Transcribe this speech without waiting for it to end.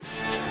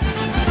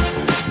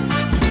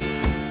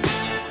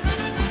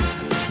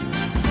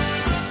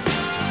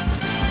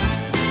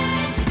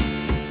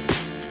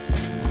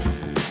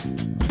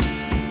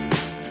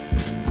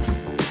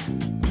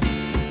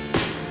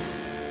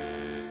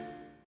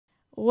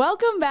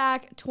Welcome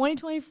back,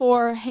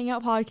 2024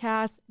 Hangout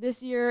Podcast.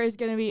 This year is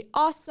going to be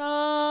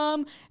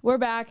awesome. We're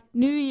back,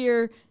 new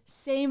year,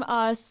 same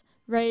us,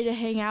 ready to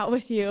hang out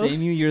with you. Same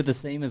year, the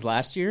same as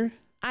last year?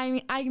 I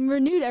mean, I'm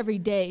renewed every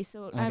day,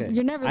 so Okay.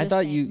 you're never the I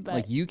thought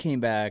same. you came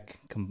back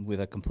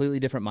with a completely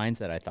different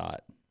mindset, I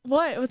thought.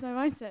 What? What's my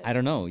mindset? I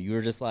don't know. You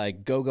were just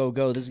like, go, go,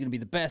 go. This is going to be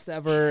the best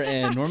ever.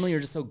 And normally you're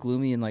just so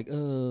gloomy and like,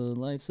 oh,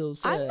 life's so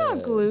sad. I'm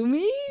not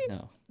gloomy.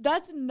 No.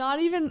 That's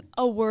not even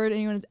a word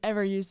anyone has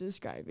ever used to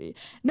describe me.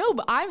 No,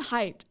 but I'm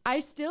hyped.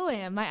 I still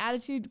am. My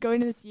attitude going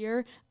into this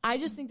year, I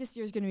just think this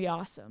year is going to be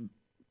awesome.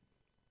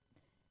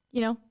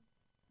 You know?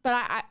 But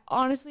I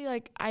honestly,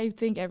 I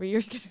think every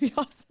year's going to be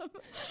awesome.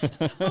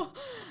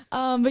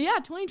 But yeah,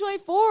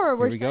 2024,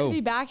 we're excited to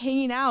be back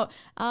hanging out.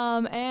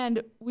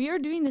 And we are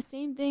doing the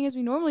same thing as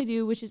we normally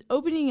do, which is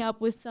opening up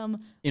with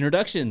some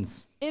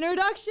Introductions.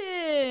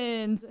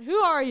 Who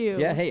are you?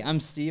 Yeah, hey, I'm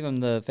Steve.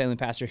 I'm the family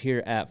pastor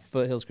here at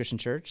Foothills Christian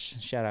Church.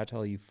 Shout out to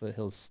all you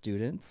Foothills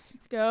students.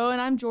 Let's go. And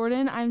I'm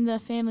Jordan. I'm the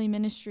family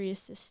ministry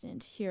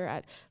assistant here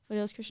at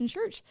Foothills Christian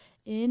Church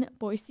in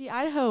Boise,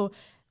 Idaho,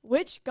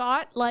 which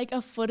got like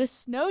a foot of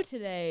snow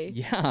today.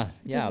 Yeah,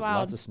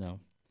 lots of snow.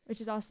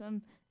 Which is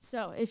awesome.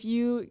 So if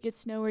you get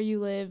snow where you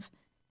live,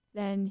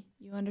 then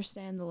you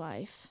understand the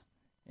life.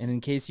 And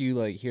in case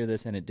you hear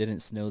this and it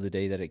didn't snow the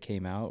day that it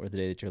came out or the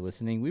day that you're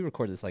listening, we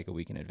record this a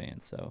week in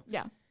advance. So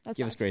yeah, that's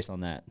give facts. us grace on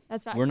that.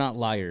 That's facts. We're not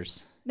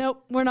liars.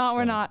 Nope, we're not.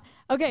 We're not.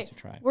 Okay,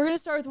 we're going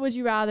to start with Would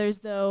You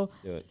Rathers, though.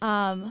 Let's do it.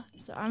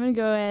 So I'm going to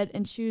go ahead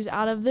and choose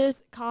out of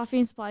this Coffee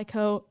and Supply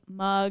Co.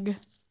 mug.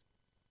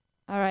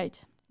 All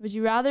right. Would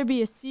you rather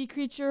be a sea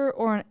creature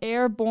or an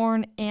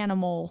airborne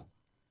animal?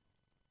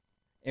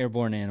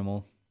 Airborne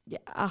animal. Yeah,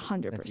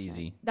 100%. That's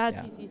easy.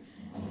 That's easy.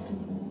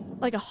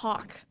 Like a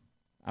hawk.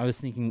 I was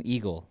thinking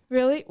eagle.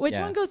 Really? Which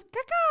one goes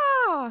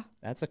caca?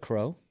 That's a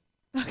crow.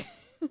 Okay.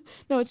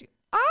 No, it's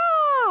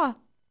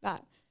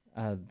that.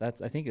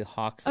 That's I think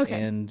hawks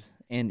Okay. and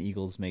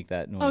eagles make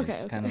that noise. Okay.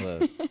 It's kind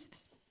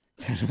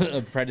of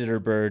a predator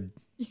bird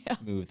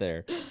move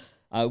there.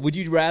 Would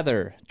you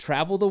rather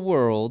travel the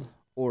world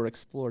or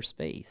explore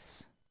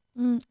space?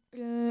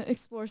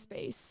 Explore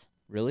space.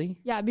 Really?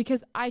 Yeah,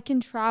 because I can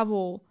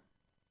travel.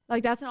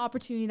 That's an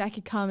opportunity that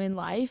could come in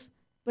life.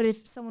 But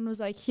if someone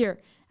was like, here,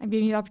 I'm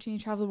giving you the opportunity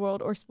to travel the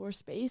world or explore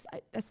space,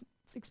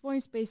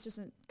 exploring space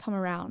doesn't come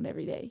around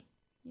every day,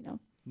 you know?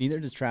 Neither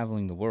does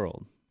traveling the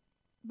world.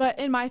 But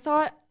in my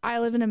thought, I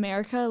live in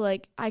America.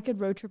 I could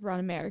road trip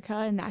around America,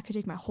 and that could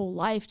take my whole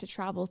life to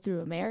travel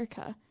through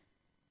America.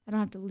 I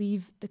don't have to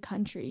leave the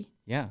country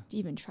to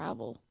even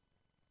travel.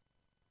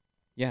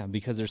 Yeah,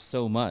 because there's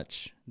so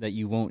much that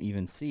you won't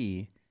even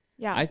see.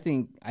 Yeah. I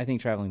think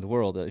traveling the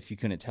world, if you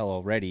couldn't tell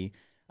already,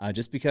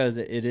 just because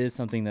it is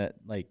something that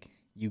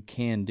you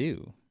can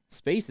do.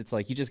 Space, it's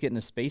you just get in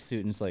a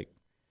spacesuit and it's all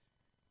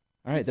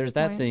right, That's there's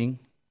that thing.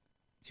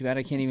 Too bad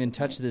I can't even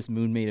touch this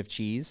moon made of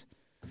cheese.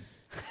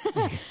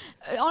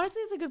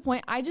 Honestly, it's a good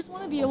point. I just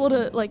want to be able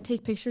to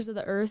take pictures of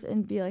the Earth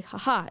and be like,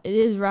 haha, it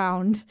is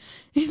round.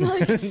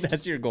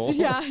 That's your goal.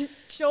 Yeah.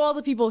 Show all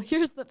the people,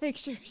 here's the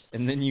pictures.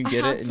 And then you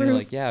get it and you're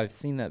like, yeah, I've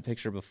seen that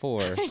picture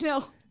before. I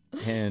know.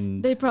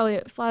 And they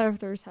probably, flat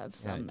earthers have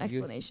some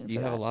explanation do you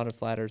for have that. a lot of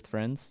flat earth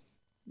friends?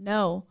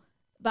 No.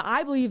 But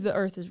I believe the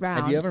Earth is round.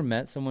 Have you ever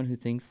met someone who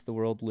thinks the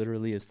world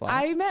literally is flat?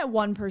 I met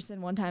one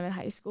person one time in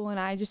high school, and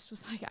I just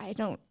was like, I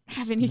don't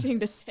have anything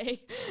to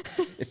say.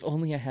 If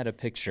only I had a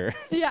picture.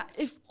 Yeah,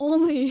 if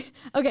only.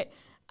 Okay.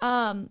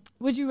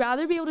 Would you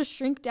rather be able to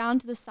shrink down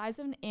to the size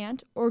of an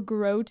ant or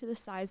grow to the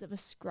size of a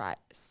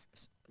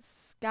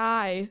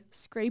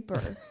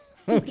skyscraper?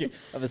 Okay,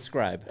 of a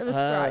scribe. Of a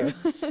scribe.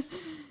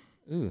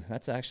 Ooh,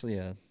 that's actually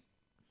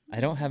I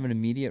don't have an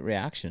immediate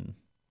reaction.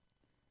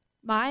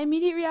 My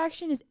immediate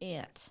reaction is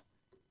ant.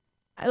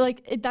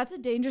 That's a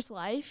dangerous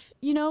life,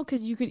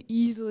 because you could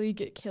easily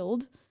get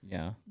killed.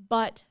 Yeah.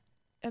 But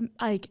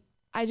I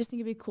just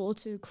think it'd be cool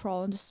to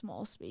crawl into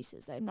small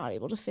spaces that I'm not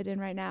able to fit in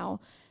right now.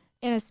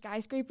 And a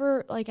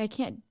skyscraper, I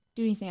can't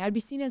do anything. I'd be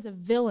seen as a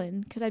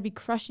villain because I'd be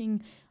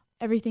crushing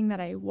everything that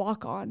I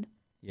walk on.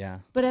 Yeah.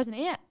 But as an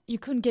ant, you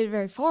couldn't get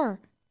very far.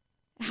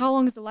 How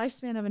long is the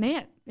lifespan of an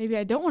ant? Maybe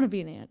I don't want to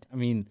be an ant. I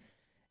mean,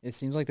 it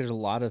seems like there's a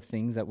lot of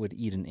things that would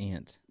eat an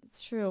ant.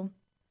 It's true.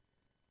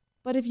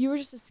 But if you were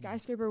just a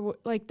skyscraper,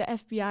 the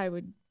FBI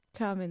would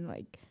come and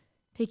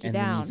take you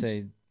down. And then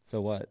you say,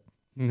 so what?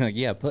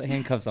 Yeah, put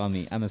handcuffs on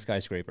me. I'm a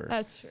skyscraper.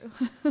 That's true.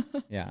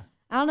 Yeah.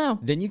 I don't know.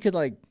 Then you could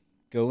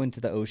go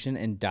into the ocean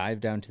and dive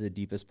down to the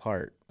deepest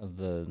part of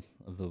the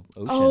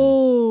ocean.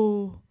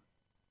 Oh.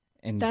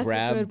 And that's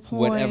grab a good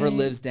point. whatever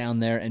lives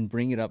down there and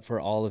bring it up for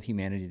all of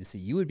humanity to see.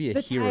 You would be a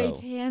hero. The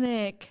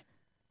Titanic.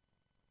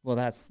 Well,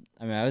 I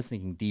was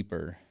thinking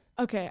deeper.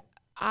 Okay.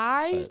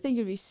 I think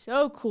it'd be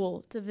so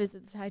cool to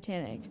visit the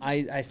Titanic.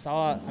 I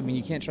saw,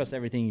 you can't trust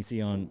everything you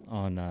see on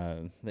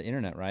the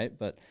internet, right?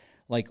 But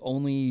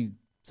only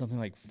something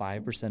like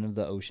 5% of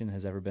the ocean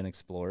has ever been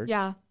explored.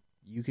 Yeah.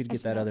 You could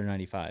get that other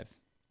 95.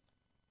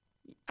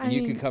 And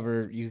you could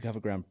cover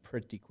ground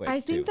pretty quick. I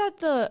think that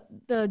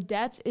the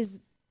depth is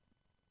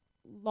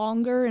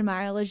longer in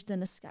mileage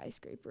than a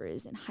skyscraper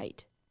is in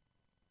height.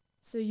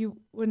 So you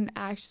wouldn't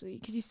actually,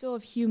 because you still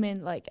have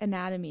human like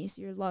anatomy,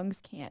 so your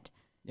lungs can't.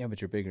 Yeah,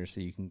 but you're bigger,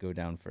 so you can go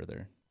down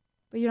further.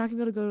 But you're not gonna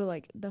be able to go to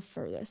like the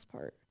furthest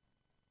part.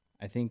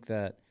 I think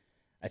that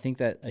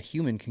a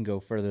human can go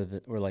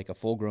further, or like a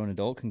full-grown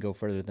adult can go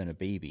further than a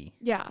baby.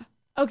 Yeah.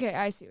 Okay,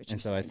 I see what you're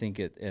And so saying.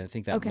 I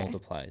think that Okay.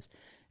 multiplies.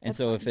 And That's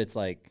so if fine. it's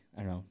like,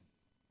 I don't know,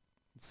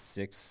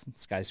 6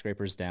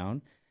 skyscrapers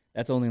down,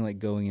 that's only like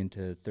going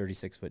into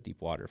 36-foot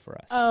deep water for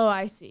us. Oh,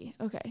 I see.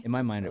 Okay. In my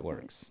That's mind, a it good point.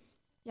 works.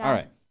 Yeah. All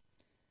right.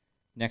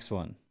 Next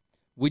one.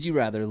 Would you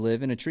rather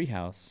live in a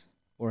treehouse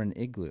or an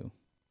igloo?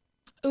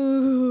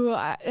 Ooh,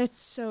 it's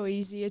so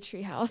easy. A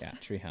treehouse. Yeah,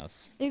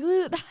 treehouse.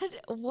 Igloo.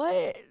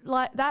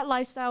 That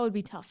lifestyle would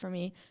be tough for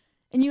me.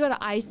 And you got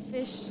to ice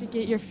fish to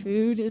get your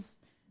food is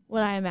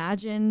what I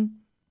imagine.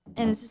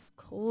 And it's just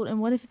cold. And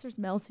what if it starts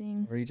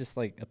melting? Or you just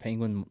like a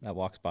penguin that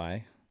walks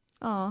by.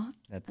 Oh, I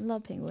That's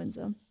love penguins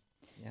though.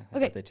 yeah.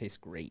 Okay. They taste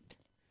great.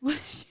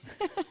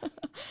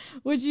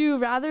 Would you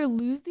rather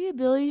lose the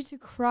ability to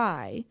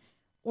cry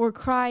or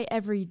cry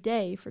every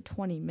day for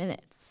 20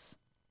 minutes?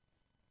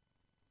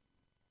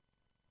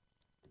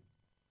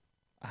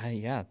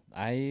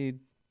 I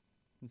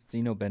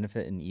see no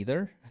benefit in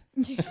either.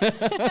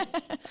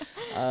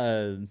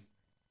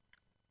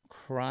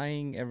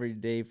 Crying every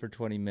day for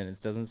 20 minutes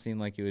doesn't seem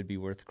like it would be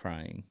worth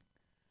crying.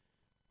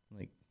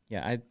 Like,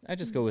 yeah, I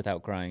just go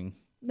without crying.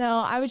 No,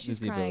 I would Lose choose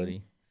the crying.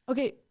 ability.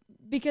 Okay,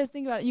 because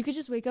think about it. You could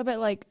just wake up at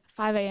like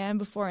 5 a.m.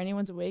 before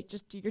anyone's awake,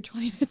 just do your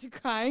 20 minutes of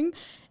crying,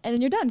 and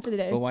then you're done for the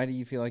day. But why do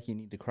you feel like you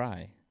need to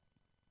cry?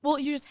 Well,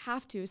 you just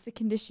have to. It's the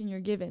condition you're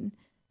given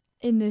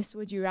in this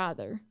would you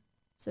rather.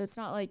 So it's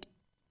not like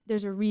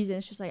there's a reason.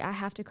 It's just like I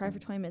have to cry for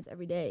 20 minutes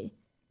every day.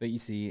 But you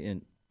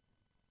see,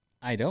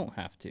 I don't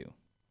have to.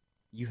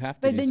 You have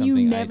to But do then something.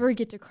 you never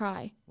get to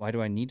cry. Why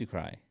do I need to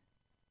cry?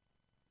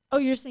 Oh,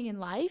 you're saying in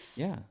life?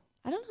 Yeah.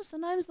 I don't know.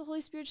 Sometimes the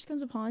Holy Spirit just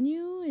comes upon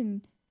you,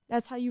 and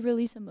that's how you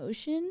release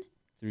emotion.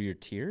 Through your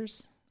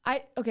tears?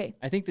 Okay.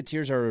 I think the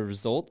tears are a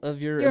result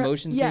of your You're-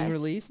 emotions yes, being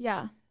released.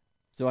 Yeah.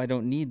 So I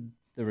don't need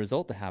the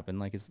result to happen.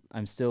 Like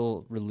I'm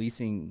still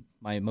releasing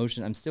my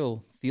emotion. I'm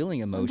still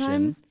feeling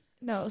emotion.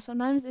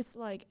 Sometimes it's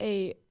like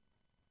that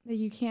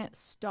you can't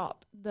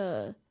stop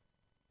the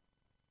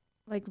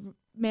like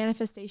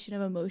manifestation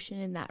of emotion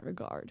in that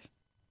regard,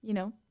 you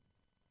know?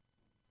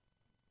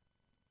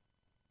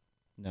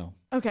 No,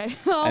 Okay.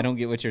 I don't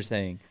get what you're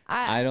saying.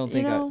 I don't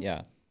think.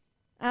 Yeah,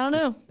 I don't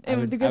Just- know. I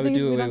would, The good I would thing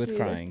is do we away don't with do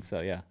either. crying.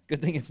 So yeah,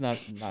 good thing it's not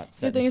Good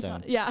set thing in it's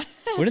stone. not. Yeah.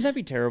 Wouldn't that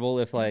be terrible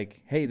if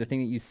like, hey, the thing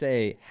that you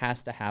say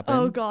has to happen?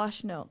 Oh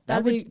gosh, no.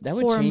 that That'd would be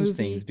horror change movie.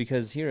 things,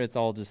 because here it's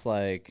all just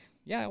like,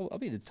 yeah, I'll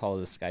be the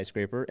tallest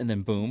skyscraper, and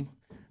then boom,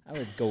 I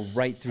would go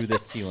right through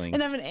this ceiling.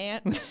 And I'm an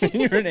ant.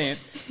 You're an ant,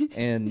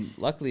 and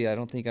luckily I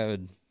don't think I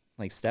would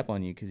like step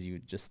on you, because you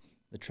would just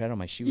the tread on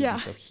my shoe Yeah. would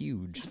be so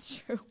huge. That's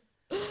true.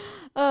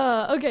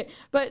 Okay,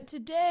 but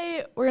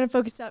today we're gonna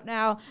focus up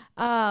now.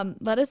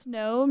 Let us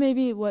know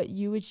maybe what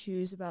you would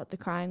choose about the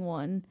crying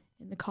one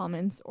in the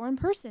comments or in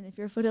person. If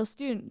you're a Foothill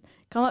student,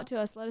 come up to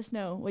us. Let us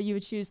know what you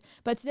would choose.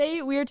 But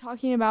today we are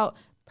talking about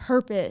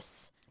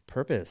purpose,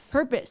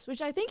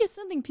 which I think is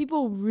something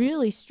people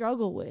really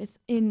struggle with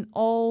in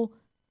all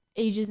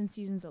ages and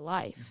seasons of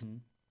life. Mhm.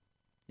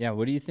 Yeah.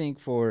 What do you think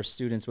for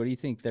students? What do you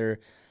think their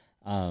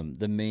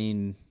the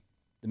main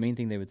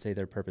thing they would say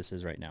their purpose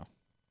is right now?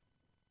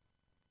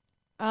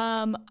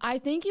 I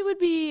think it would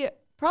be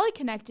probably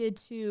connected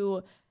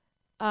to,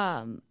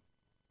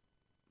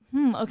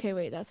 okay,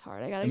 wait, that's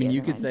hard. I mean,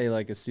 you could say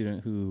like a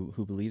student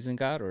who believes in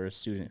God, or a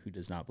student who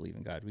does not believe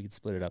in God. We could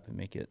split it up and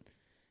make it,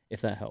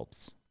 if that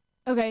helps.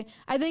 Okay,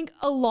 I think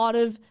a lot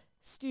of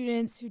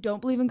students who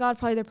don't believe in God,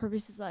 probably their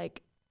purpose is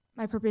like,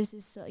 my purpose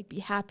is to like be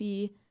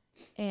happy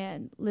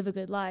and live a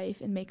good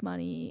life and make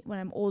money when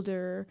I'm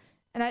older.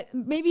 And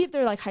maybe if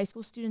they're like high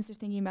school students, they're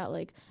thinking about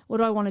like, what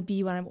do I want to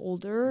be when I'm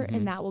older? Mhm.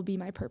 And that will be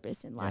my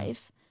purpose in Yeah.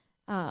 life.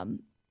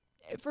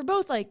 For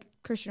both like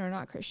Christian or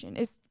not Christian,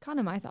 it's kind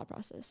of my thought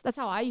process. That's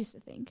how I used to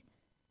think.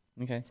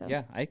 Okay. So-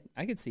 Yeah,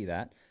 I could see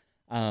that.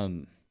 Yeah,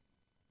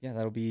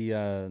 that'll be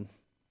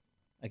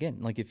again,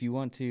 like if you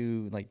want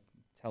to like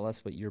tell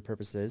us what your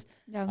purpose is,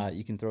 Yeah.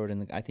 you can throw it in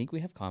the. I think we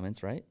have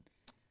comments, right?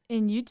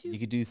 In YouTube, You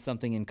could do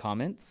something in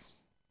comments.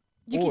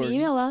 you or- can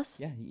email us.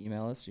 Yeah, you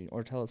email us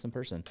or tell us in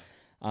person.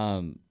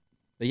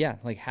 But yeah,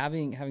 like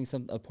having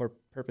a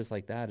purpose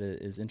like that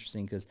is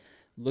interesting, because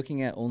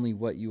looking at only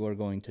what you are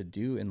going to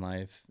do in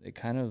life, it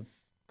kind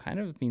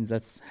of means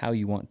that's how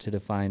you want to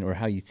define, or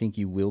how you think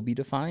you will be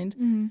defined,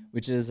 Mm-hmm.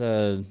 which is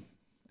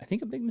I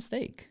think a big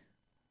mistake.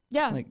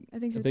 Yeah, Like, I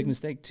think It's so a big too.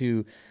 mistake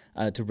to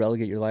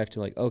relegate your life to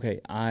like,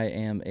 okay, I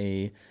am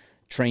a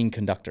train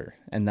conductor,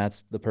 and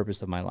that's the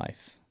purpose of my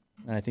life.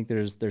 And I think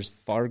there's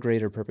far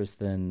greater purpose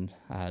than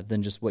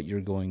just what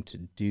you're going to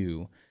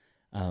do.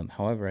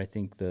 However, I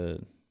think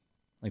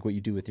what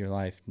you do with your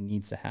life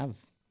needs to have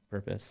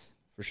purpose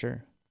for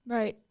sure.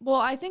 Right. Well,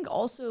 I think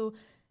also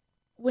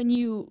when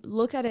you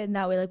look at it in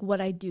that way, like what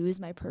I do is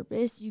my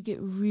purpose, you get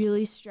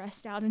really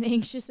stressed out and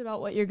anxious about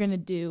what you're going to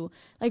do.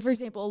 Like, for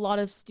example, a lot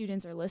of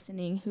students are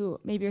listening who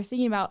maybe are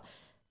thinking about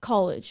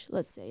college,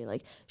 let's say,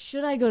 like,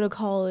 should I go to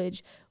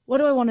college? What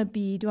do I want to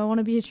be? Do I want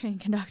to be a train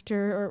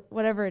conductor or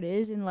whatever it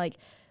is? And like,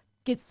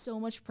 get so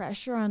much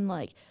pressure on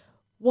like,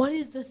 what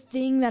is the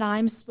thing that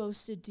I'm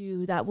supposed to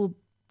do that will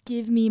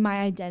give me my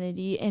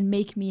identity and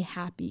make me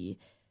happy?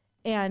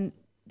 And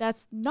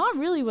that's not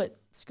really what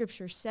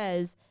Scripture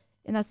says.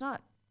 And that's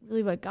not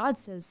really what God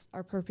says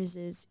our purpose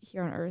is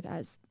here on earth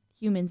as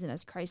humans and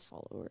as Christ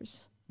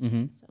followers.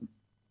 Mm-hmm. So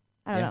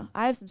I don't know.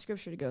 I have some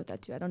scripture to go with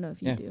that too. I don't know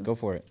if you do. Go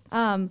for it.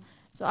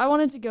 So I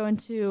wanted to go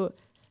into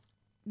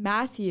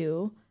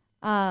Matthew,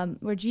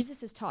 where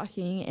Jesus is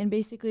talking, and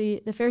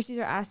basically the Pharisees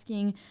are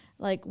asking,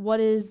 like, what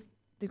is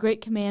the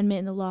great commandment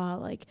in the law?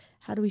 Like,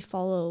 how do we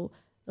follow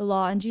the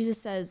law? And Jesus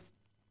says,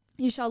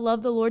 you shall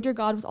love the Lord your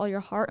God with all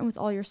your heart and with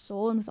all your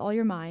soul and with all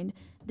your mind.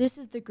 This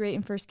is the great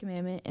and first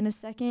commandment. And a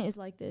second is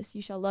like this: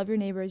 you shall love your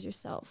neighbor as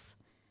yourself.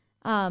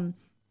 And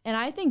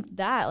I think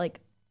that, like,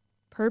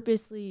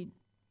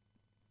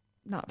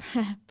 not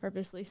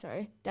purposely,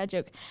 sorry, dad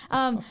joke.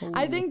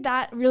 I think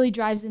that really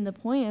drives in the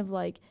point of,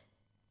 like,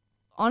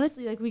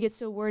 honestly, like, we get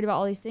so worried about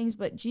all these things,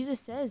 but Jesus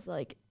says,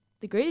 like,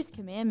 the greatest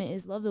commandment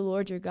is love the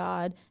Lord your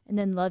God and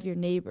then love your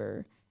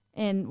neighbor.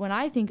 And when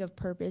I think of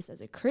purpose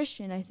as a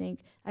Christian,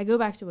 I go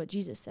back to what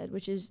Jesus said,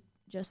 which is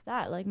just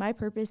that. Like, my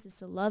purpose is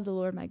to love the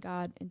Lord my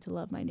God and to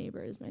love my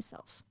neighbor as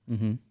myself.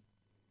 Mm-hmm.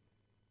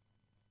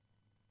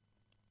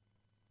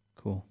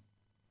 Cool.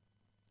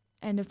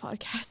 End of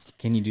podcast.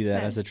 Can you do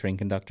that as a train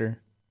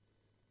conductor?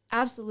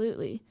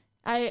 Absolutely.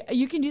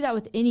 You can do that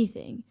with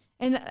anything.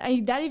 And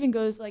that even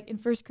goes, like, in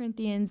 1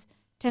 Corinthians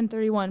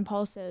 10:31,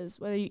 Paul says,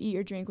 whether you eat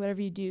or drink,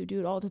 whatever you do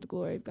it all to the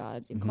glory of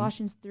God. In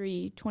Colossians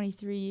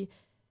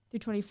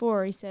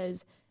 3:23-24, he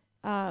says,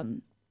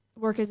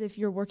 work as if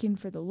you're working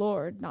for the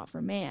Lord, not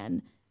for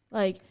man.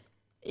 Like,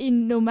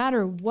 no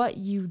matter what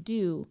you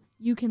do,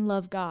 you can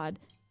love God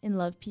and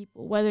love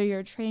people. Whether you're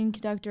a train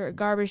conductor, a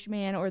garbage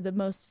man, or the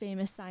most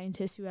famous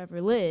scientist who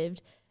ever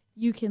lived,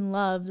 you can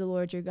love the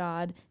Lord your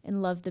God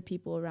and love the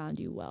people around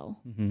you well.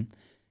 Mm-hmm.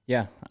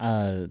 Yeah.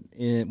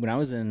 When I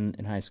was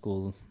in high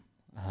school,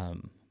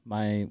 one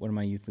of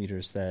my youth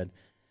leaders said,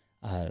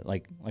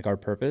 like our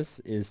purpose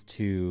is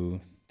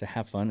to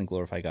have fun and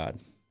glorify God.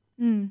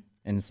 And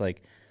it's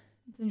like,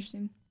 it's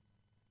interesting.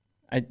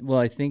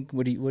 I think,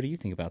 what do you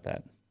think about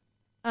that?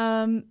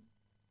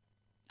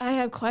 I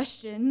have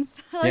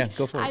questions.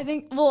 Go for it. I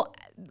think,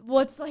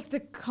 what's like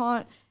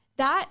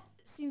that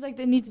seems like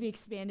that needs to be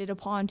expanded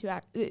upon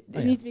it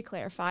needs to be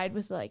clarified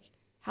with, like,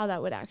 how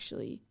that would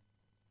actually,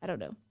 I don't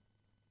know.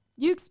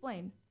 You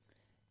explain.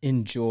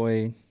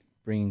 Enjoy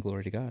bringing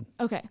glory to God.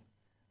 Okay.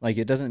 Like,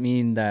 it doesn't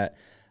mean that,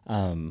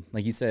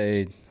 like you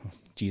say,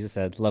 Jesus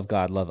said, love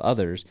God, love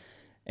others.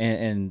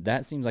 And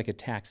that seems like a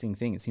taxing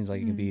thing. It seems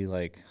like it could be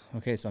like,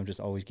 okay, so I'm just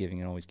always giving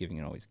and always giving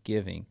and always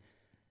giving.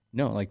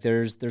 No, like,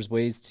 there's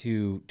ways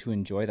to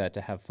enjoy that,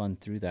 to have fun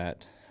through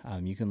that.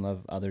 You can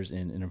love others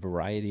in a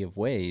variety of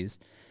ways.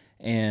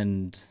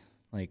 And,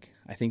 like,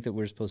 I think that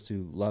we're supposed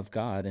to love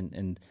God.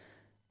 And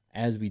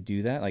as we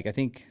do that, like, I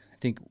think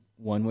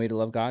one way to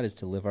love God is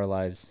to live our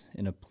lives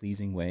in a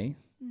pleasing way.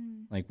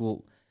 Like,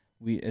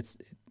 it's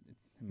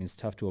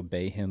tough to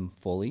obey him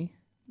fully.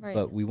 Right.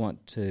 But we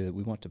want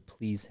to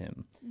please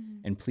him,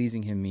 and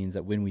pleasing him means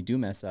that when we do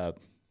mess up,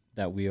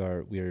 that we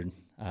are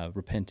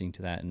repenting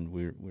to that, and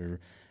we're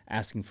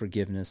asking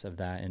forgiveness of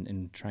that,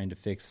 and trying to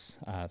fix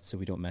so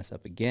we don't mess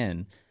up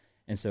again.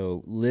 And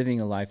so living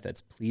a life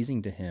that's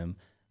pleasing to him,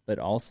 but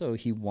also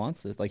he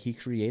wants us, like, he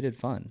created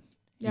fun.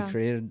 Yeah.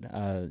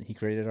 He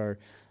created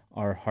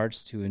our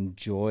hearts to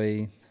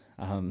enjoy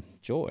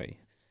joy,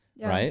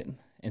 right?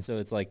 And so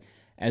it's like,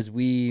 as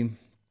we,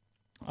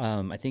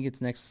 I think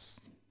it's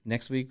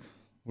next week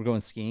we're going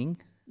skiing.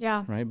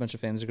 Yeah. Right. A bunch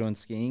of families are going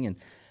skiing, and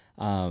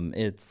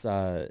it's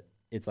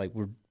like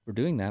we're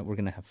doing that. We're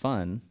going to have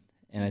fun.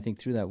 And I think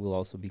through that we'll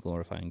also be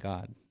glorifying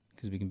God,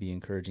 because we can be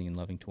encouraging and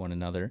loving to one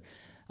another,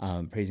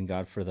 praising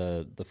God for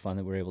the fun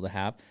that we're able to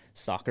have.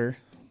 Soccer,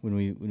 when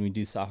we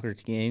do soccer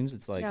games,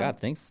 it's like, God,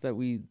 thanks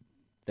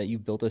that you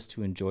built us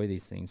to enjoy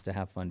these things, to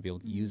have fun, be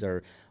able to use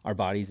our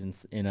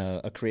bodies in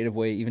a creative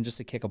way, even just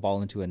to kick a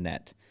ball into a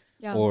net.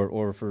 Yeah.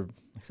 Or for,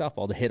 like,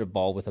 softball, to hit a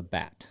ball with a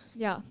bat.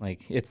 Yeah.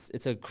 Like,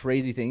 it's a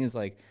crazy thing. It's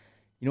like,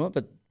 you know what?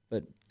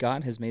 But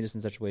God has made us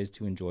in such ways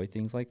to enjoy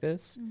things like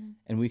this,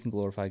 and we can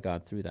glorify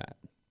God through that.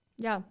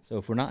 Yeah. So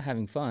if we're not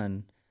having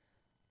fun,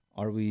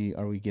 are we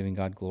giving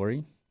God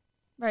glory?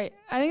 Right.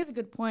 I think it's a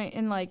good point.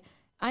 And, like,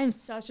 I am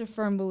such a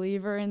firm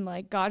believer in,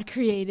 like, God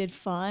created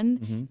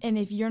fun. And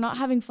if you're not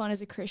having fun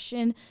as a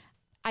Christian,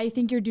 I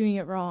think you're doing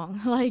it wrong.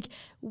 Like,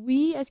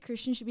 we as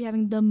Christians should be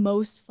having the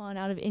most fun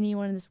out of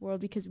anyone in this world,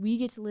 because we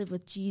get to live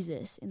with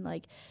Jesus, and,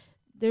 like,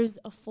 there's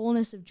a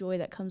fullness of joy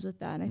that comes with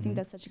that. And I think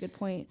that's such a good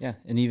point. Yeah.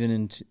 And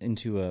even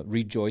into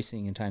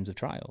rejoicing in times of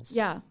trials.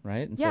 Yeah.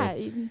 Right. And so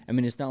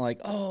it's not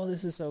like, oh,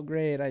 this is so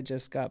great, I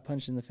just got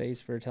punched in the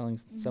face for telling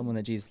someone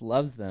that Jesus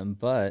loves them.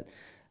 But,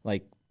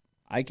 like,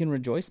 I can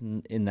rejoice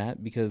in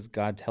that because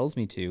God tells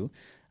me to.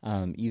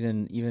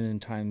 Even in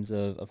times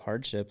of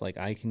hardship, like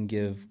I can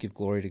give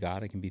glory to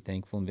God. I can be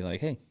thankful and be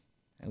like, hey,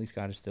 at least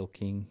God is still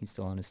king. He's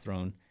still on his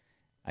throne.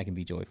 I can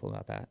be joyful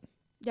about that.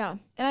 Yeah.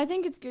 And I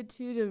think it's good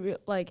too to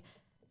like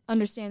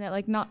understand that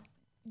like not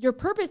your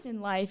purpose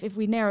in life, if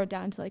we narrow it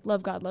down to like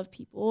love God, love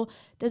people,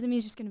 doesn't mean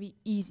it's just going to be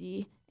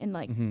easy and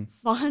like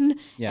fun.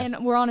 Yeah.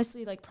 And we're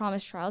honestly like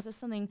promised trials. That's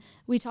something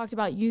we talked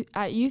about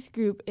at youth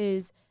group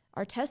is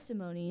our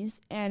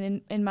testimonies.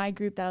 And in my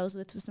group that I was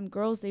with some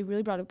girls, they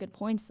really brought up good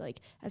points.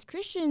 Like as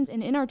Christians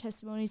and in our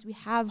testimonies, we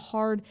have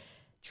hard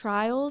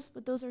trials,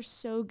 but those are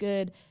so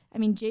good. I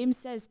mean, James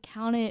says,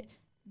 count it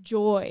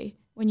joy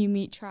when you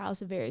meet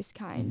trials of various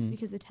kinds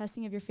because the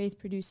testing of your faith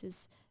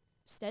produces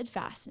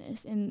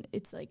steadfastness. And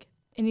it's like,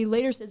 and he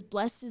later says,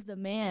 blessed is the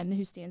man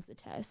who stands the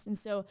test. And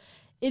so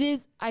it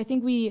is, I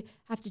think we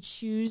have to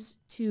choose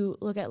to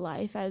look at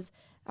life as,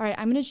 all right,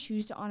 I'm going to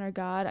choose to honor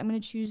God. I'm going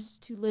to choose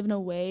to live in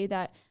a way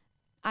that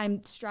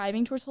I'm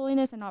striving towards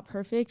holiness. I'm not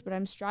perfect, but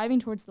I'm striving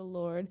towards the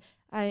Lord.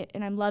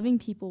 And I'm loving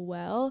people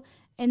well.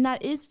 And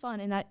that is fun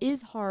and that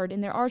is hard.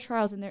 And there are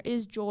trials and there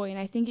is joy. And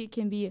I think it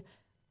can be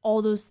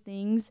all those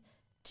things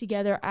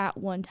together at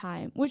one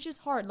time, which is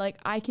hard. Like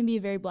I can be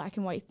a very black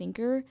and white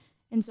thinker.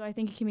 And so I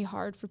think it can be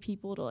hard for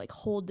people to like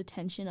hold the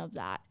tension of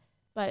that.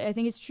 But I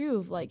think it's true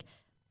of like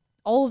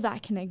all of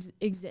that can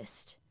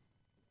exist,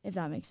 if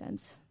that makes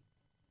sense.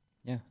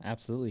 Yeah,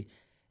 absolutely.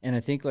 And I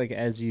think like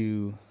as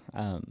you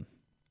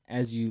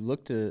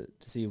look to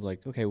see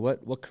like, okay,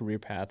 what career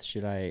path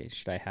should I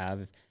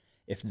have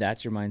if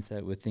that's your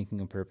mindset with thinking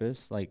of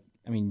purpose? Like,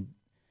 I mean,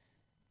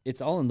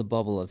 it's all in the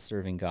bubble of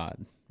serving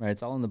God, right?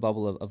 It's all in the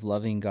bubble of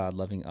loving God,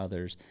 loving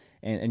others,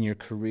 and your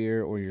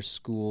career or your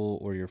school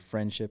or your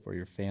friendship or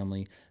your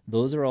family.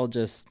 Those are all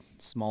just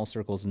small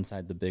circles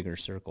inside the bigger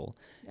circle.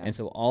 Yeah. And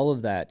so all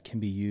of that can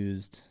be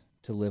used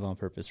to live on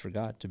purpose for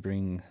God, to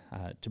bring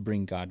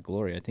God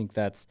glory. I think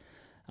that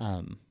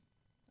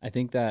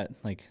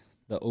like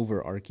the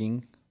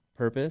overarching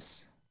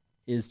purpose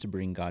is to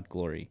bring God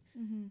glory.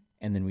 Mm-hmm.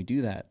 And then we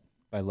do that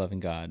by loving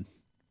God,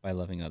 by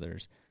loving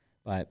others,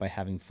 by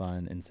having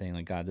fun and saying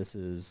like, God, this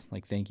is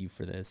like, thank you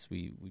for this.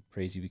 We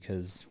praise you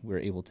because we're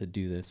able to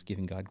do this,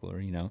 giving God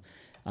glory, you know?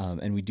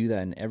 And we do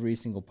that in every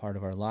single part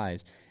of our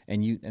lives.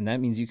 And that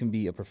means you can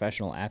be a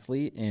professional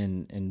athlete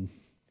and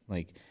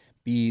like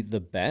be the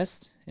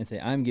best and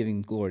say, I'm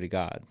giving glory to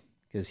God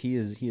because he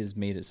has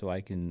made it so I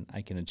can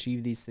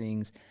achieve these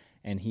things.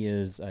 And he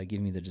has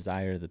given me the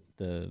desire,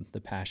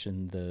 the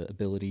passion, the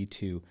ability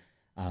to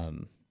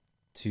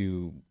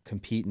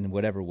compete in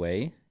whatever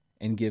way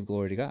and give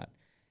glory to God.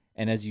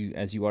 And as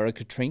you are a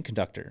train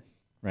conductor,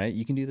 right,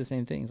 you can do the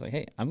same things. Like,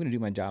 hey, I'm going to do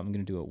my job. I'm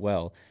going to do it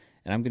well,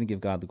 and I'm going to give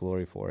God the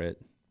glory for it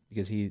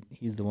because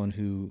he's the one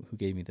who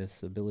gave me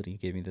this ability,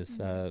 gave me this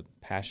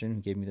passion,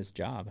 who gave me this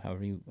job.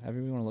 However you want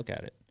to look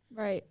at it.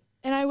 Right.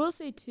 And I will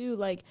say too,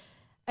 like,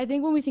 I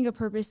think when we think of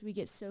purpose, we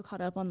get so caught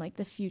up on like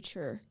the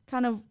future,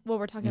 kind of what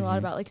we're talking a lot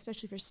about, like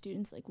especially for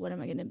students, like what am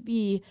I going to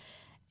be?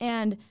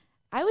 And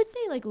I would say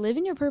like live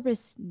in your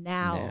purpose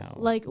now.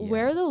 Like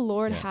where the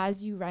Lord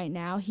has you right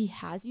now, he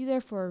has you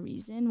there for a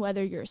reason,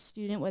 whether you're a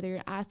student, whether you're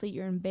an athlete,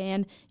 you're in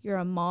band, you're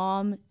a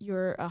mom,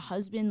 you're a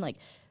husband, like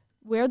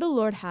where the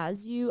Lord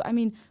has you. I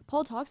mean,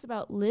 Paul talks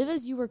about live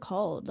as you were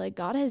called. Like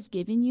God has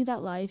given you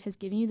that life, has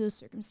given you those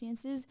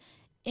circumstances,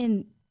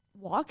 and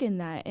walk in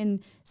that.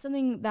 And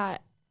something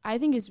that I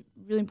think is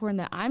really important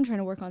that I'm trying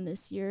to work on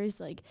this year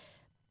is like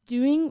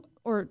doing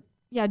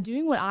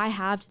what I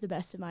have to the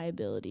best of my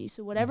ability.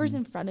 So whatever's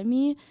in front of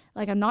me,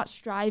 like I'm not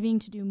striving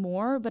to do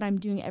more, but I'm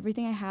doing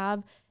everything I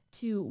have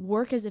to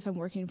work as if I'm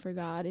working for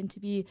God and to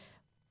be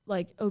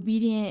like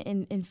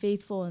obedient and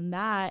faithful in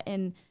that.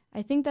 And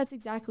I think that's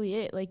exactly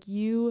it. Like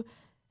you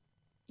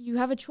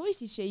have a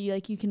choice each day.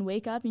 You can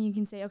wake up and you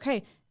can say,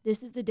 okay,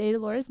 this is the day the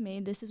Lord has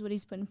made. This is what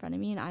he's put in front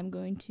of me, and I'm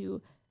going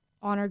to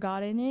honor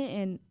God in it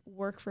and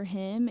work for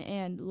him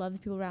and love the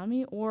people around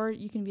me. Or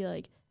you can be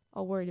like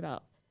all worried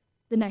about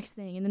the next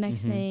thing and the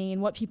next thing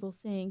and what people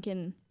think.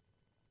 And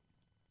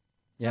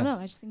I don't know,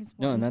 I just think it's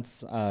important. No, and that's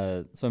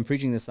so I'm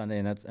preaching this Sunday,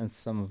 and that's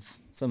some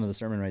of the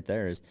sermon right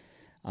there is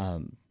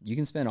you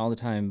can spend all the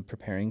time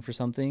preparing for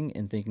something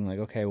and thinking like,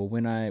 okay, well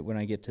when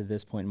I get to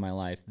this point in my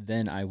life,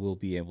 then I will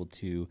be able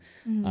to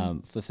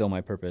fulfill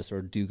my purpose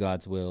or do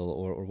God's will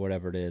or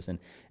whatever it is. And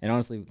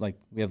honestly, like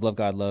we have love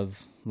God,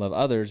 love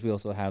others. We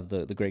also have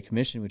the Great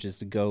Commission, which is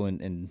to go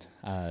and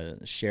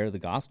share the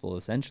gospel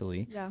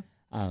essentially. Yeah.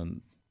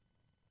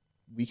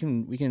 We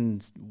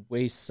can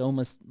waste so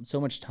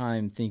much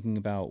time thinking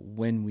about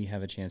when we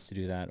have a chance to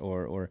do that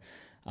or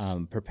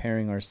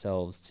preparing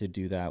ourselves to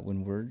do that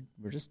when we're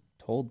just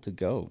told to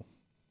go.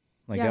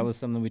 Like that was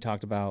something we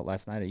talked about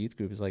last night at youth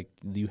group. Is like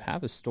you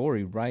have a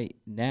story right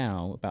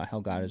now about how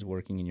God is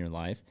working in your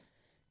life.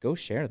 Go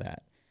share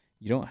that.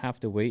 You don't have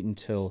to wait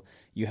until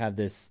you have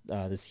this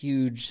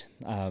huge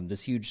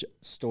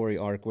story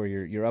arc where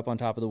you're up on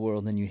top of the world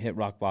and then you hit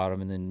rock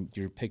bottom and then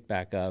you're picked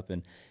back up.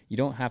 And you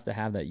don't have to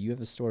have that. You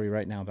have a story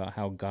right now about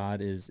how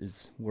God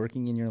is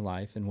working in your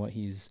life and what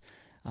he's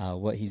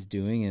what he's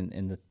doing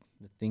and the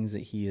things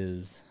that he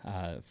has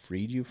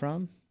freed you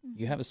from.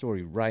 You have a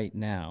story right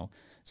now.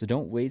 So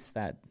don't waste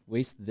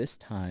this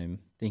time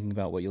thinking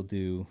about what you'll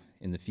do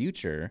in the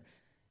future.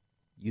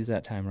 Use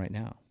that time right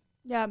now.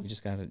 Yeah. You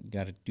just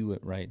gotta do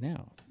it right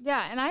now.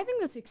 Yeah, and I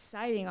think that's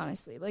exciting,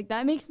 honestly. Like,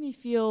 that makes me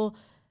feel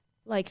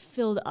like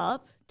filled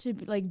up to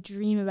like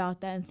dream about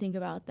that and think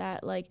about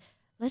that. Like,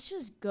 let's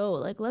just go.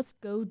 Like, let's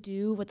go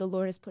do what the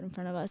Lord has put in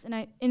front of us.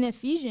 And in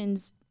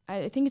Ephesians,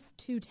 I think it's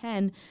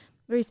 2:10,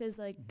 where he says,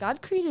 like,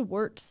 God created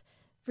works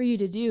for you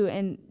to do.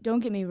 And don't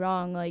get me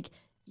wrong, like,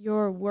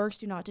 your works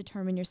do not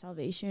determine your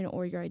salvation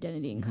or your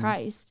identity in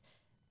Christ.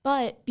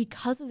 But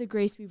because of the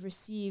grace we've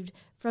received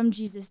from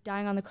Jesus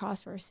dying on the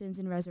cross for our sins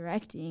and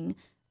resurrecting,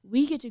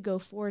 we get to go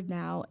forward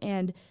now,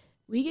 and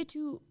we get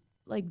to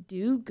like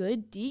do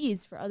good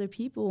deeds for other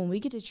people, and we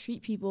get to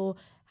treat people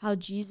how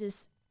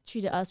Jesus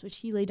treated us, which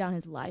he laid down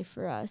his life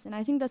for us. And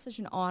I think that's such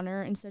an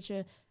honor and such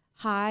a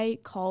high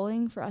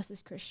calling for us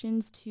as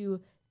Christians to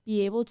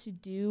be able to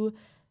do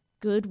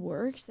good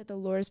works that the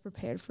Lord has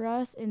prepared for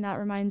us. And that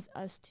reminds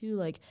us too,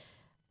 like,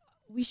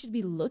 we should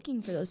be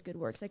looking for those good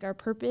works. Like, our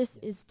purpose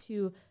is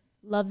to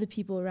love the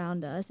people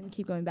around us, and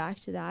keep going back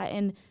to that.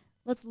 And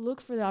let's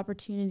look for the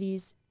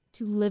opportunities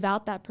to live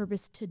out that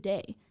purpose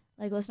today.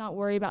 Like, let's not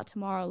worry about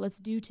tomorrow. Let's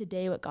do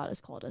today what God has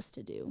called us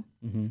to do.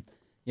 Mm-hmm.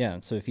 Yeah.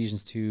 So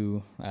Ephesians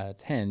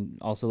 2:10.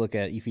 Also look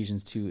at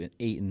Ephesians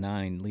 2:8 and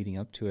 9 leading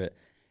up to it,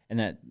 and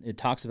that it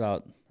talks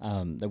about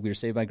that we are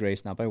saved by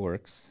grace, not by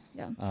works.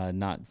 Yeah.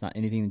 It's not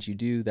anything that you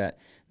do that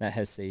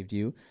has saved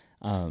you.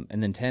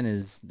 And then 10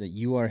 is that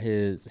you are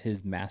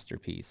his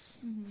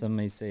masterpiece. Mm-hmm. Some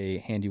may say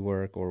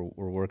handiwork or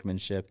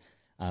workmanship.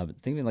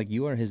 But think of it like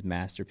you are his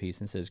masterpiece,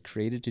 and it says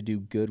created to do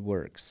good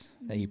works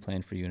that he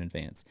planned for you in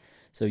advance.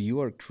 So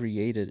you are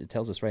created, it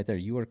tells us right there,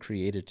 you are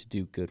created to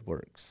do good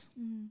works,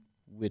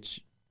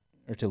 which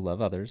are to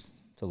love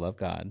others, to love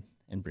God,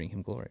 and bring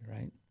him glory,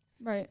 right?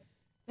 Right.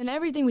 And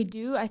everything we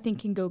do, I think,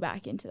 can go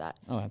back into that.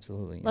 Oh,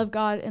 absolutely. Yeah. Love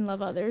God and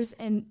love others.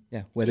 And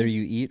yeah, whether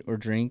you eat or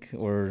drink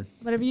or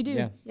whatever you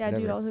do. Yeah,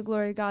 do it all to the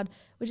glory of God,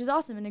 which is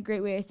awesome and a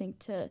great way, I think,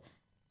 to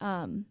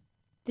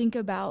think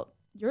about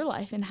your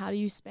life and how do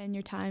you spend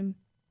your time,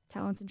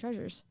 talents, and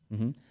treasures.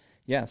 Mm-hmm.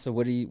 Yeah. So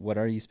what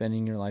are you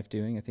spending your life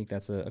doing? I think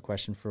that's a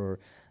question for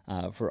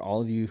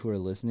all of you who are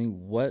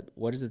listening. What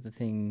is the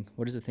thing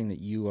that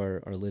you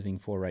are living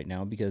for right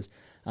now? Because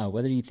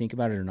whether you think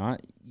about it or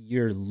not,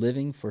 you're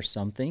living for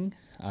something.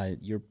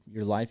 Your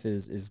life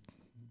is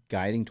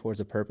guiding towards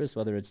a purpose,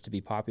 whether it's to be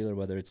popular,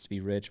 whether it's to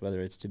be rich, whether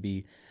it's to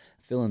be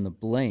fill in the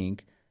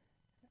blank,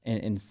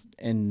 and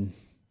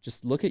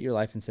just look at your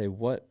life and say,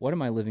 what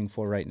am I living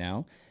for right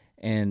now?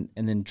 And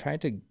then try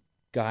to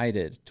guide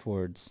it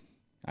towards,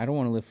 I don't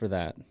want to live for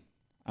that.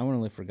 I want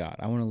to live for God.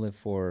 I want to live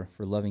for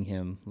loving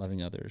him,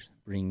 loving others,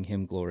 bringing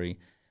him glory,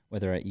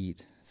 whether I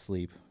eat,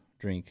 sleep,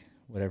 drink,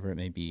 whatever it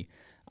may be.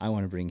 I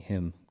want to bring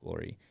him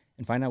glory.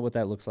 And find out what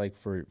that looks like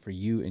for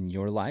you in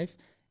your life.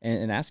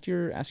 And ask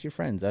your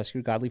friends, ask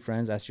your godly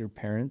friends, ask your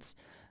parents,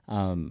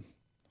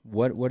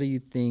 what do you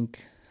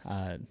think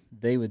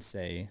they would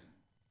say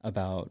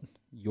about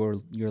your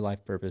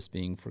life purpose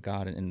being for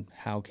God, and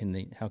how can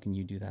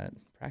you do that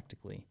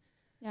practically?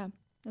 Yeah,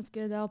 that's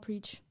good. I'll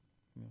preach.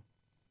 Yeah.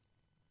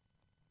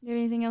 Do you have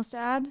anything else to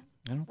add?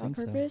 I don't think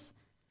purpose? so.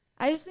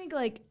 I just think,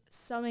 like,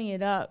 summing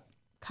it up,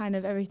 kind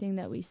of everything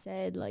that we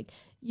said, like,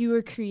 you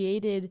were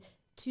created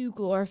to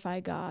glorify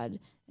God.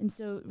 And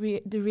so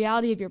the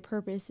reality of your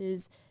purpose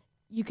is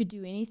you could do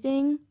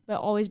anything, but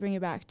always bring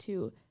it back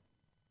to,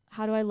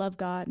 how do I love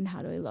God and how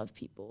do I love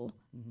people?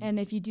 Mm-hmm. And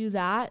if you do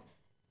that,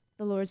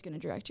 the Lord's going to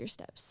direct your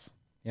steps.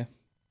 Yeah.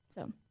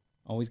 So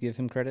always give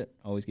him credit.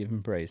 Always give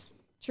him praise.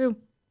 True.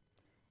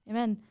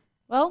 Amen.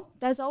 Well,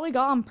 that's all we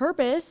got on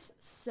purpose.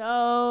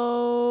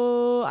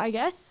 So I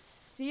guess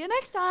see you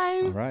next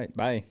time. All right.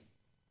 Bye.